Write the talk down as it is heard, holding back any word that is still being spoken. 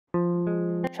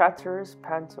Chatteris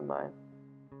pantomime,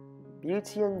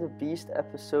 Beauty and the Beast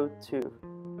episode 2.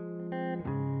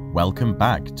 Welcome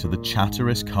back to the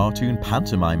Chatteris cartoon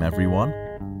pantomime, everyone.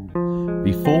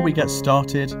 Before we get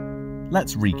started,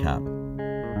 let's recap.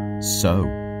 So,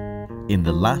 in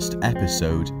the last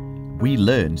episode, we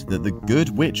learned that the good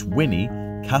witch Winnie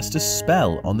cast a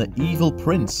spell on the evil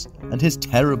prince and his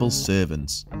terrible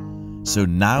servants. So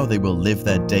now they will live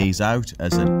their days out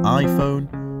as an iPhone,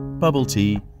 bubble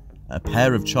tea, a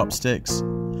pair of chopsticks,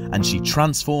 and she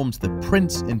transformed the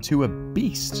prince into a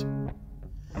beast.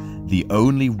 The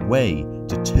only way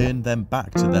to turn them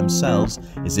back to themselves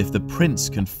is if the prince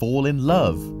can fall in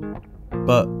love.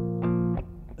 But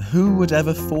who would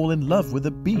ever fall in love with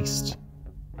a beast?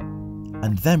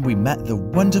 And then we met the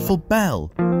wonderful Belle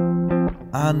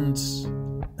and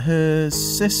her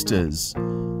sisters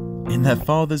in their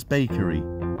father's bakery.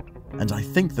 And I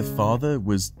think the father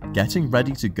was getting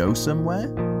ready to go somewhere.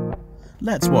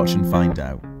 Let's watch and find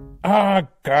out.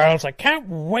 Girls, I can't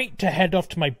wait to head off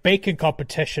to my baking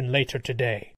competition later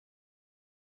today.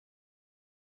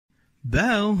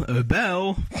 Belle,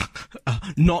 Belle.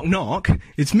 Knock, knock.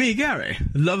 It's me, Gary,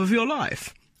 the love of your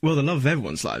life. Well, the love of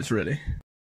everyone's lives, really.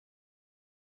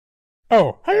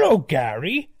 Oh, hello,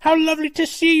 Gary. How lovely to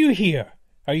see you here.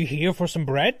 Are you here for some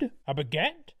bread? A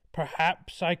baguette?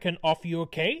 Perhaps I can offer you a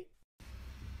cake?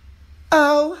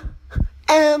 OMG!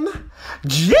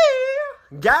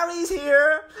 Gary's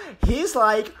here! He's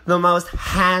like the most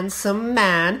handsome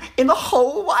man in the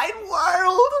whole wide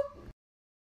world!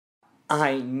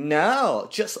 I know.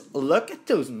 Just look at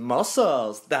those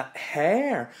muscles, that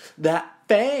hair, that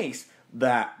face,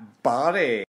 that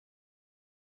body.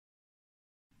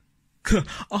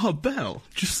 Belle,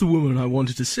 just the woman I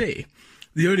wanted to see.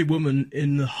 The only woman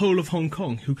in the whole of Hong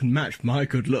Kong who can match my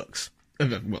good looks.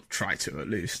 Well, try to, at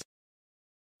least.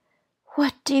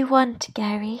 What do you want,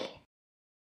 Gary?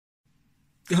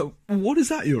 What is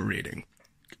that you're reading?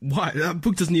 Why, that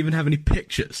book doesn't even have any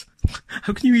pictures.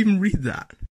 How can you even read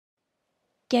that?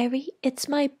 Gary, it's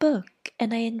my book,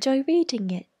 and I enjoy reading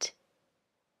it.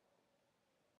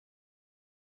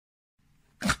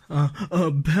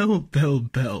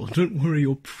 Belle, don't worry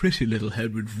your pretty little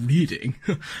head with reading.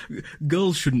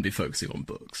 Girls shouldn't be focusing on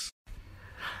books.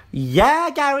 Yeah,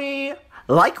 Gary!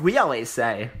 Like we always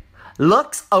say,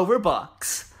 looks over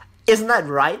books. Isn't that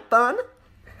right, Bun?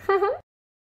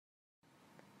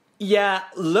 Yeah,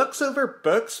 looks over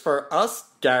books for us,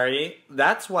 Gary.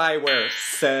 That's why we're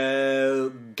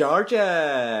so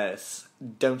gorgeous,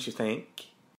 don't you think?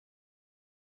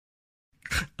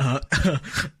 Are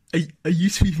you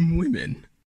two even women?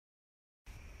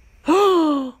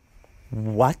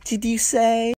 What did you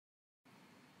say?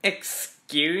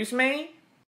 Excuse me?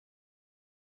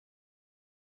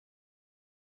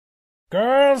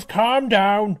 Girls, calm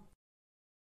down.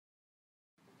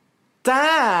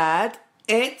 Dad,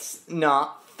 it's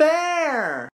not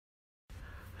fair.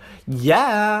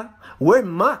 Yeah, we're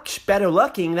much better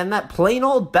looking than that plain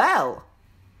old Belle.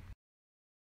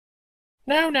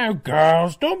 Now,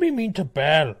 girls, don't be mean to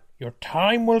Belle. Your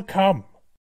time will come.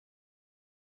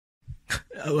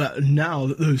 Well, now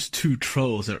that those two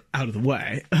trolls are out of the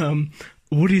way,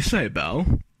 what do you say,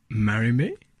 Belle? Marry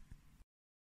me?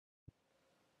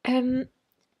 I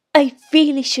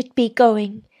really should be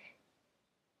going.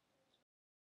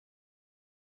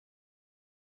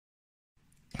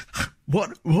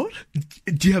 What?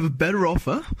 Do you have a better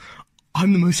offer?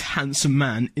 I'm the most handsome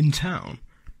man in town.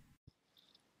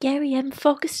 Gary, I'm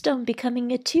focused on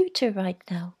becoming a tutor right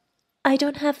now. I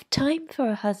don't have time for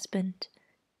a husband.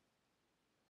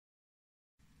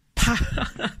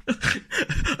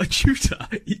 A tutor?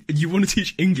 You want to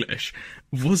teach English?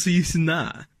 What's the use in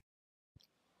that?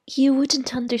 You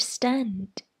wouldn't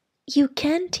understand. You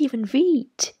can't even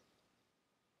read.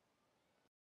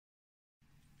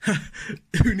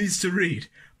 Who needs to read?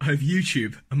 I have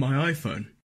YouTube and my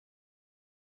iPhone.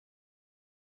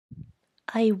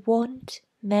 I won't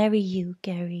marry you,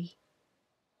 Gary.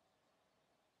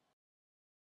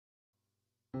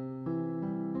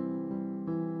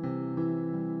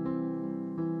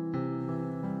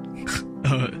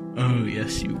 Oh,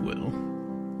 yes you will.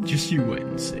 Just you wait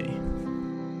and see.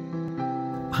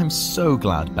 I'm so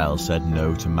glad Belle said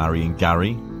no to marrying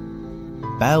Gary.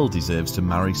 Belle deserves to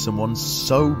marry someone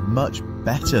so much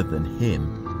better than him,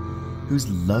 who's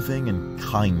loving and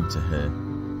kind to her.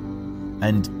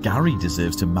 And Gary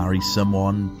deserves to marry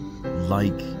someone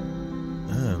like,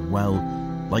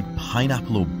 like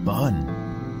Pineapple or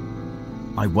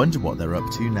Bun. I wonder what they're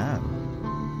up to now.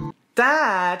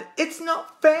 Dad, it's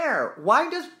not fair. Why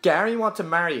does Gary want to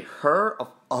marry her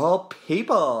of all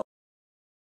people?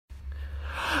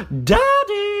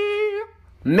 Daddy!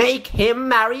 Make him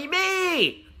marry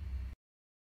me!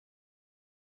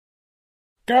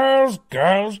 Girls,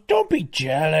 don't be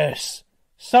jealous.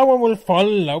 Someone will fall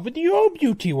in love with your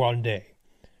beauty one day.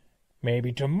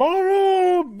 Maybe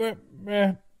tomorrow, but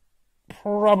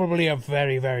probably a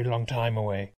very, very long time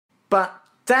away. But,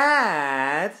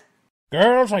 Dad...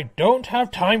 Girls, I don't have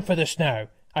time for this now.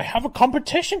 I have a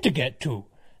competition to get to.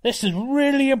 This is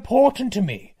really important to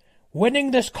me.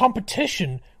 Winning this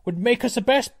competition would make us the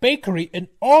best bakery in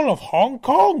all of Hong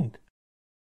Kong.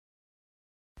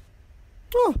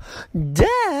 Oh,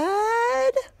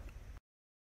 Dad!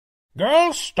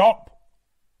 Girls, stop.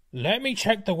 Let me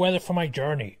check the weather for my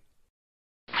journey.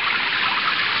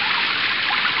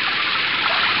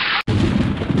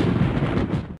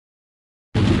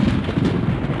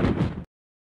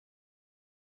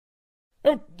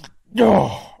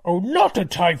 Oh, not a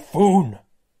typhoon.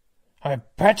 I'd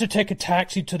better take a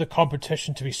taxi to the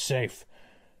competition to be safe.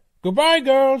 Goodbye,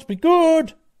 girls. Be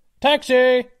good.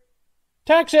 Taxi!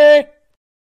 Taxi!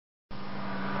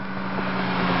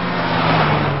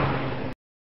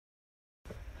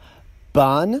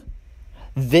 Bun,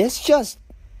 this just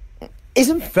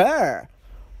isn't fair.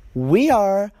 We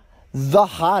are the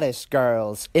hottest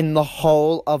girls in the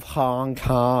whole of Hong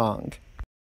Kong.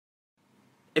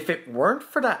 If it weren't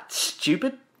for that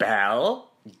stupid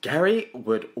bell, Gary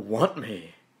would want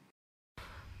me.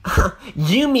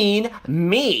 You mean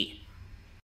me?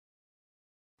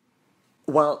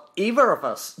 Well, either of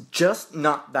us, just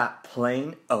not that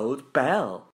plain old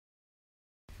bell.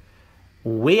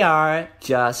 We are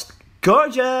just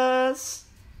gorgeous.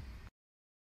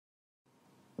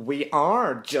 We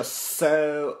are just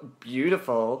so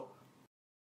beautiful.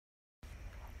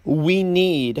 We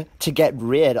need to get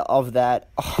rid of that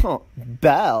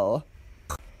bell.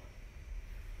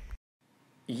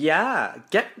 Yeah,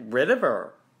 get rid of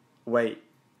her. Wait,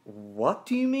 what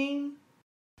do you mean?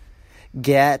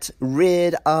 Get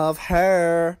rid of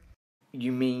her.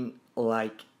 You mean,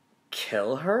 like,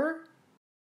 kill her?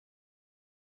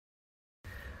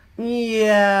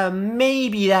 Yeah,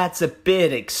 maybe that's a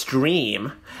bit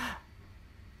extreme.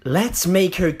 Let's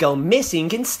make her go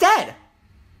missing instead.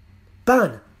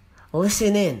 Bun,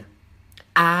 listen in.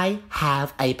 I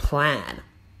have a plan.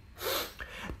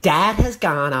 Dad has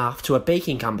gone off to a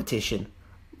baking competition,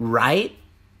 right?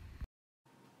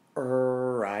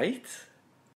 Right?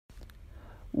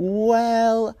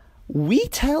 Well, we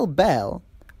tell Belle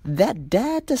that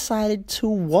Dad decided to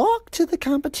walk to the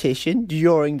competition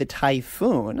during the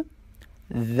typhoon.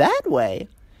 That way,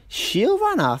 she'll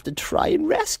run off to try and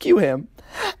rescue him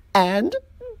and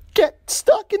get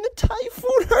stuck in the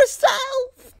typhoon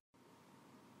herself.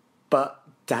 But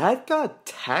Dad got a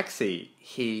taxi.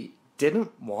 He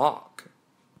didn't walk.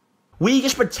 We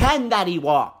just pretend that he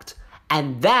walked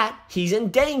and that he's in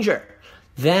danger.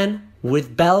 Then,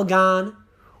 with Belle gone,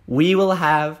 we will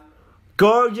have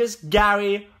gorgeous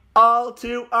Gary all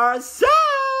to ourselves.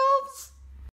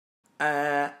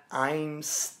 I'm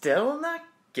still not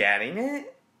getting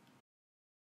it.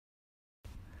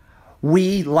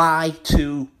 We lie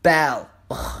to Belle.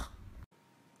 Ugh.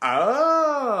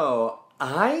 Oh,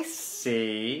 I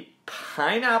see.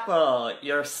 Pineapple,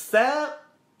 you're so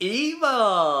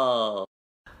evil.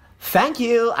 Thank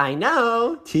you, I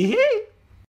know. Tee hee.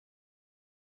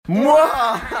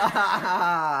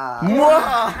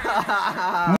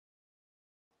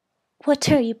 What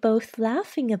are you both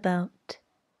laughing about?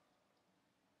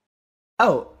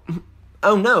 Oh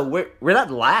no, we're not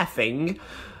laughing.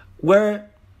 We're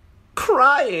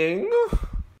crying.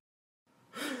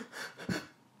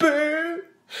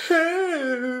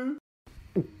 Boo-hoo.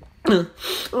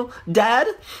 Dad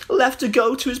left to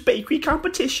go to his bakery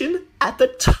competition at the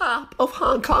top of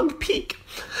Hong Kong Peak.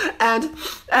 And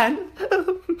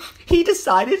he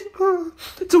decided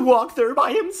to walk there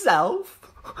by himself.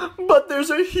 But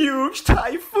there's a huge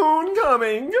typhoon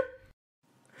coming.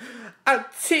 A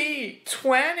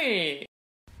T20.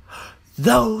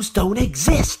 Those don't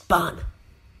exist, Bun.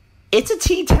 It's a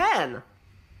T10.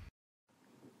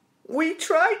 We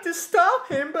tried to stop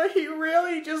him, but he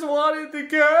really just wanted to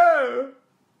go.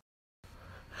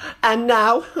 And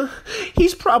now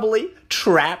he's probably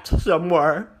trapped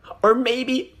somewhere. Or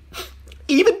maybe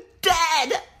even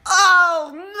dead.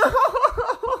 Oh,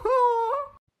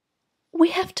 no! We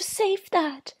have to save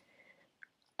Dad.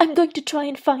 I'm going to try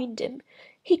and find him.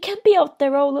 He can't be out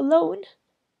there all alone.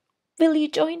 Will you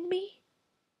join me?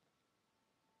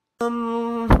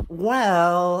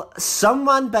 Well,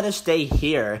 someone better stay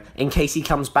here in case he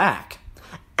comes back.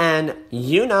 And,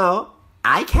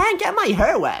 I can't get my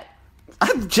hair wet.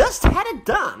 I've just had it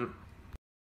done.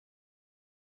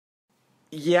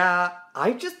 Yeah,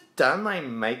 I just done my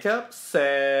makeup,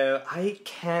 so I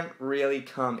can't really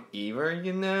come either,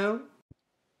 you know?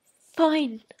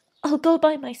 Fine, I'll go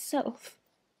by myself.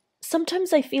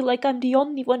 Sometimes I feel like I'm the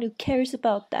only one who cares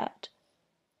about that.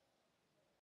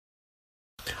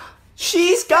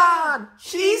 She's gone!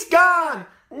 She's gone!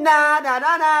 Na na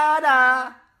na na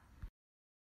na!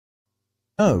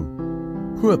 Oh,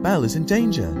 poor Belle is in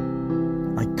danger.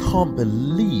 I can't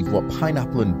believe what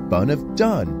Pineapple and Bun have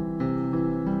done.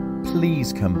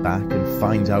 Please come back and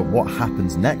find out what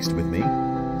happens next with me.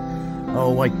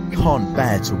 Oh, I can't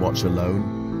bear to watch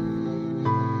alone.